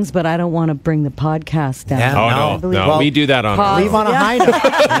negative things, but I don't want to bring the podcast down. Yeah, no, we do that on leave on a high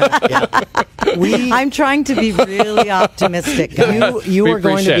note. I'm trying to be really optimistic. You are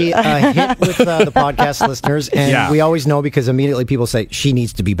going to be a hit with the podcast listeners, and we always know because immediately people say she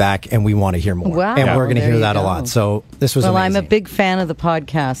needs to be back, and we want to hear more. Wow, and we're going to hear that a lot. So this was amazing. I'm a big fan of the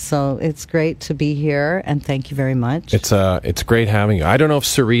podcast, so it's great to be here, and thank you very much. It's great having you. I don't know if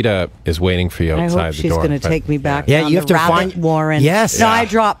Sarita is waiting for you outside the door. I hope she's going to take me back. Yeah, you have to find Warren. And Yes. no, I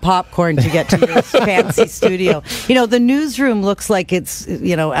drop popcorn to get to your fancy studio. You know, the newsroom looks like it's,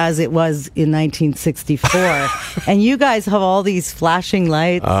 as it was in 1964. And you guys have all these flashing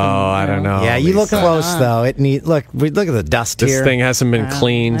lights. I don't know. Yeah, you look close though. Look at the dust This here. thing hasn't been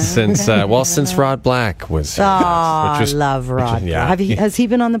cleaned since Rod Black was. I love Rod. Yeah. Has he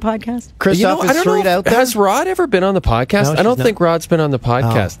been on the podcast? Christoph is straight out there. Has Rod ever been on the podcast? No, I don't she's think not. Rod's been on the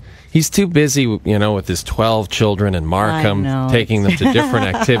podcast. He's too busy, with his 12 children and Markham, I know. taking them to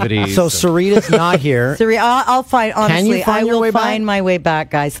different activities. So Sarita's not here. I'll find. Honestly, you find I your will way back? find my way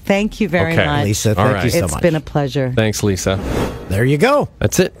back, guys. Thank you very Okay, much, Lisa, All thank right. you so It's much. been a pleasure. Thanks, Lisa. There you go.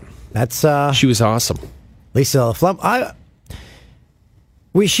 That's it. That's She was awesome. Lisa LaFlamme.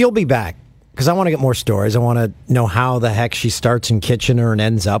 She'll be back because I want to get more stories. I want to know how the heck she starts in Kitchener and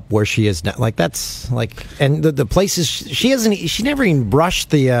ends up where she is now. And the places she never even brushed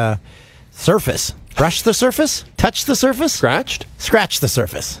the surface. Brushed the surface? Touched the surface? Scratched the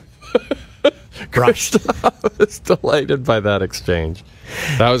surface. Brushed. I was delighted by that exchange.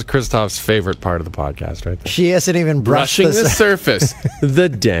 That was Christoph's favorite part of the podcast, right there. She hasn't even brushed Brushing the surface. The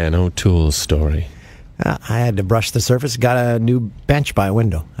Dan O'Toole story. I had to brush the surface. Got a new bench by a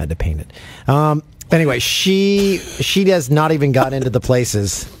window. I had to paint it. Anyway, she has not even got into the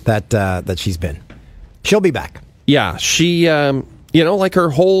places that she's been. She'll be back. Yeah, she, her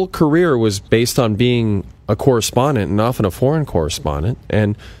whole career was based on being a correspondent and often a foreign correspondent.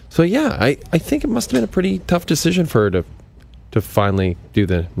 And so, yeah, I think it must have been a pretty tough decision for her to finally do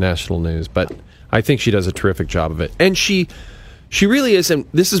the national news. But I think she does a terrific job of it. And she really is, and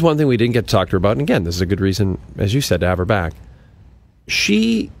this is one thing we didn't get to talk to her about, and again, this is a good reason, as you said, to have her back.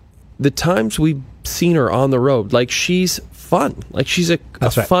 The times we've seen her on the road, she's fun. She's a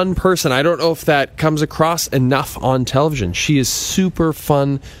fun person. I don't know if that comes across enough on television. She is super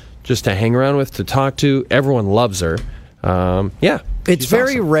fun just to hang around with, to talk to. Everyone loves her. It's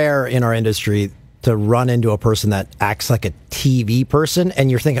very awesome. rare in our industry to run into a person that acts like a TV person, and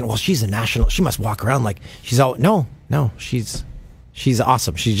you're thinking, well, she's a national. She must walk around like she's all. No, she's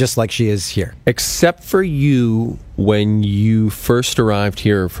awesome. She's just like she is here. Except for you, when you first arrived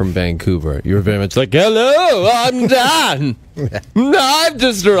here from Vancouver, you were very much like, "Hello, I'm Dan. I've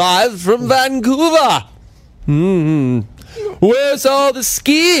just arrived from Vancouver. Where's all the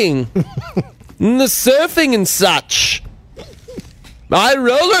skiing and the surfing and such? I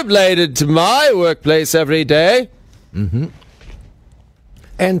rollerbladed to my workplace every day." Mm-hmm.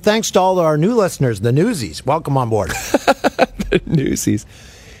 And thanks to all our new listeners, the Newsies. Welcome on board. The Newsies.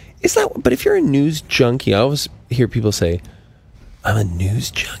 But if you're a news junkie, I always hear people say, "I'm a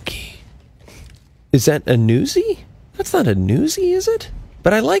news junkie." Is that a newsie? That's not a newsie, is it?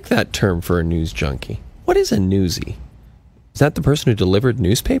 But I like that term for a news junkie. What is a newsie? Is that the person who delivered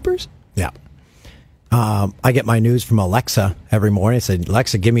newspapers? Yeah. I get my news from Alexa every morning. I say,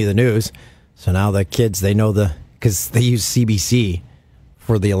 "Alexa, give me the news." So now the kids, they know because they use CBC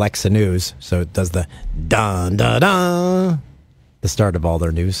for the Alexa news. So it does the dun, dun, dun, the start of all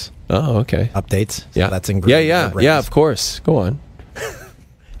their news. Oh, okay. Updates. Yeah. So that's ingrained. Yeah, of course. Go on.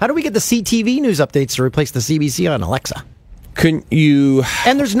 How do we get the CTV news updates to replace the CBC on Alexa? Couldn't you...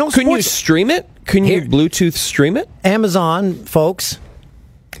 And there's no Couldn't you sports- stream it? Couldn't you Bluetooth stream it? Amazon, folks,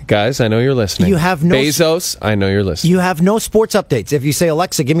 Guys, I know you're listening. You have no- Bezos, I know you're listening. you have no sports updates. If you say,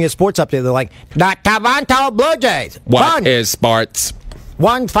 "Alexa, give me a sports update," they're like, "The Toronto Blue Jays What is sports?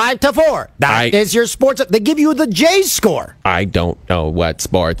 1-5-4. That is your sports. They give you the Jays score. I don't know what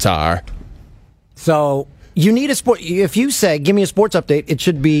sports are. So you need a sport. If you say, "Give me a sports update," it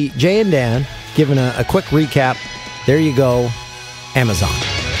should be Jay and Dan giving a quick recap. There you go, Amazon.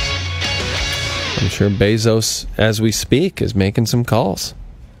 I'm sure Bezos, as we speak, is making some calls.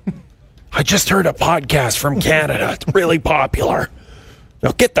 I just heard a podcast from Canada. It's really popular.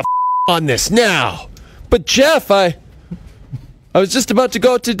 Now get the on this now. But Jeff, I was just about to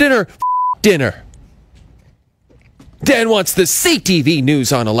go to dinner. Dinner. Dan wants the CTV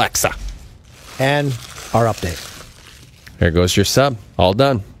news on Alexa. And our update. There goes your sub. All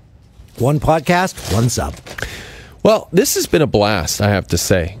done. One podcast, one sub. Well, this has been a blast, I have to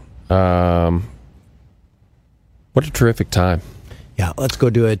say. What a terrific time. Yeah, let's go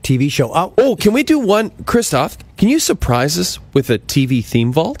do a TV show. Oh, can we do one? Christoph, can you surprise us with a TV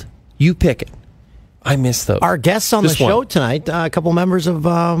theme vault? You pick it. I miss those. Our guests on Just the show one. tonight, a couple members of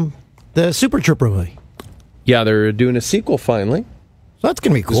the Super Trooper movie. Yeah, they're doing a sequel finally. So that's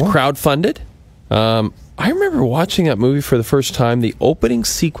going to be cool. It's crowdfunded. I remember watching that movie for the first time, the opening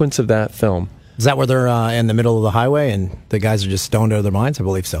sequence of that film. Is that where they're in the middle of the highway and the guys are just stoned out of their minds? I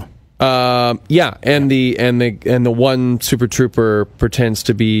believe so. Yeah, and the one Super Trooper pretends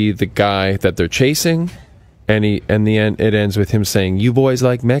to be the guy that they're chasing. And it ends with him saying, "You boys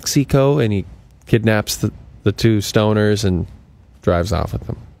like Mexico?" And he kidnaps the two stoners and drives off with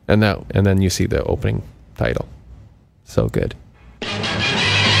them. And then you see the opening title. So good.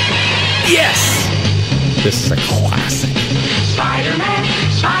 Yes! This is a classic. Spider-Man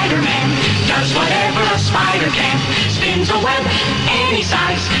does whatever a spider can. Spins a web any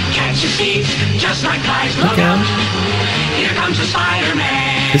size, catches thieves just like flies. Look out! Here comes the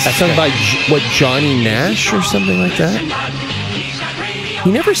Spider-Man. This is sung by Johnny Nash or something like that.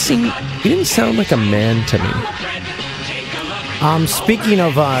 He didn't sound like a man to me. Speaking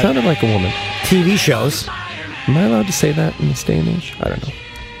of sounded like a woman. TV shows. Am I allowed to say that in this day and age? I don't know.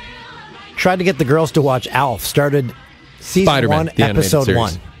 Tried to get the girls to watch Alf. Started season Spider-Man, 1, episode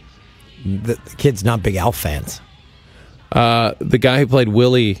 1. The kids not big Alf fans. The guy who played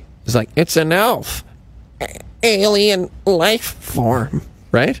Willie is like, it's an elf. Alien life form.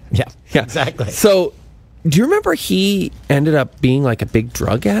 Right? Yeah, exactly. So, do you remember he ended up being like a big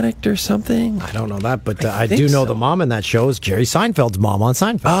drug addict or something? I don't know that, but I do know the mom in that show is Jerry Seinfeld's mom on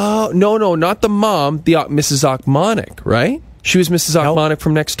Seinfeld. Oh, no, not the mom, the Mrs. Ochmonek, right? She was Mrs. Ochmonek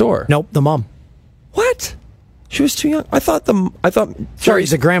from next door. Nope, the mom. What? She was too young. I thought. Sorry,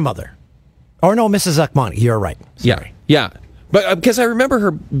 the grandmother. Or no, Mrs. Ochmonek. You're right. Sorry. Yeah. But because I remember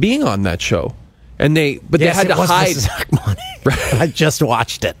her being on that show. And they had to hide. Right. I just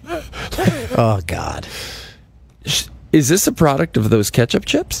watched it. Oh God! Is this a product of those ketchup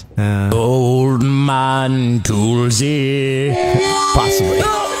chips? Old man Toolsy. Possibly.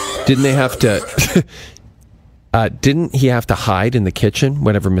 Didn't they have to? Didn't he have to hide in the kitchen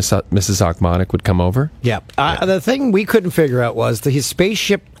whenever Mrs. Ochmonek would come over? Yeah. The thing we couldn't figure out was that his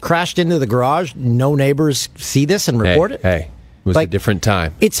spaceship crashed into the garage. No neighbors see this and report it. Hey. It was a different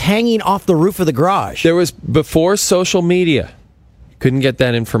time. It's hanging off the roof of the garage. There was, before social media, couldn't get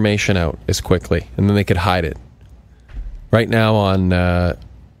that information out as quickly, and then they could hide it. Right now on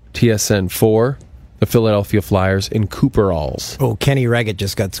TSN 4, the Philadelphia Flyers in Cooperalls. Oh, Kenny Reggett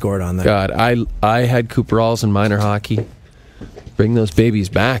just got scored on that. God, I had Cooperalls in minor hockey. Bring those babies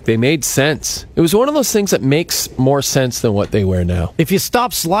back. They made sense. It was one of those things that makes more sense than what they wear now. If you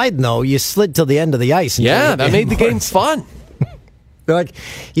stop sliding, though, you slid till the end of the ice. Yeah, that made the game fun. Like,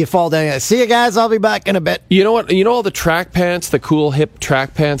 you fall down. See you guys. I'll be back in a bit. You know what? You know all the track pants, the cool hip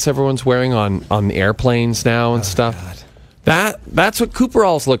track pants everyone's wearing on the airplanes now and stuff. God. That's what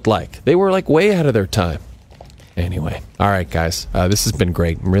Cooperalls looked like. They were like way ahead of their time. Anyway, all right, guys, this has been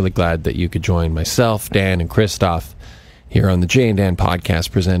great. I'm really glad that you could join myself, Dan, and Christoph here on the Jay and Dan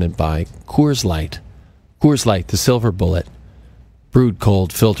podcast, presented by Coors Light. Coors Light, the silver bullet, brewed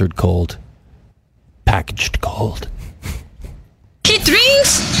cold, filtered cold, packaged cold. Kid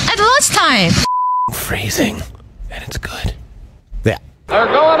drinks at lunchtime. Phrasing, and it's good. Yeah. They're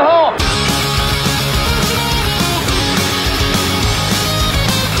going home.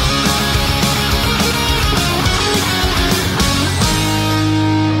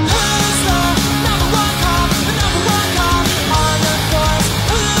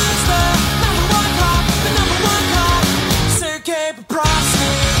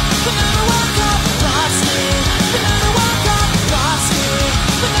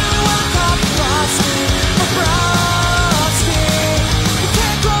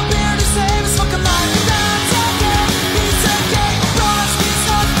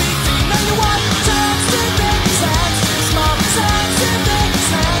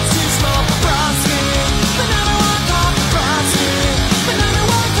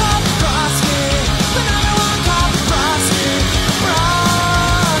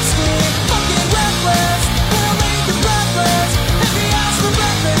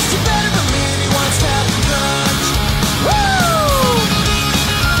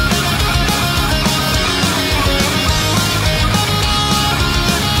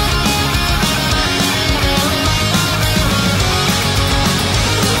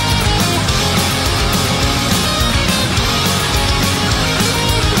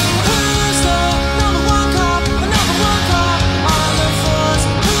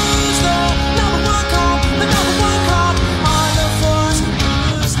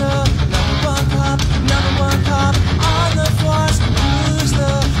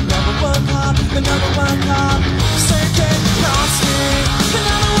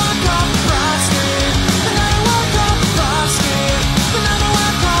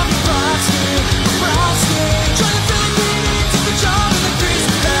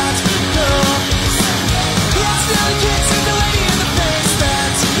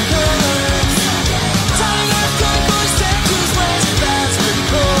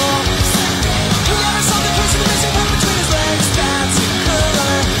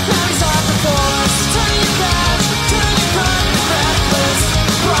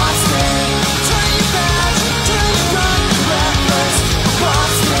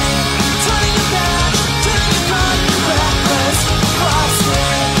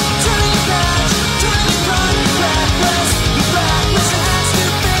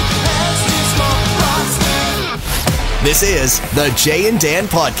 This is the Jay and Dan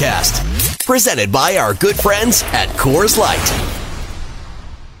Podcast, presented by our good friends at Coors Light.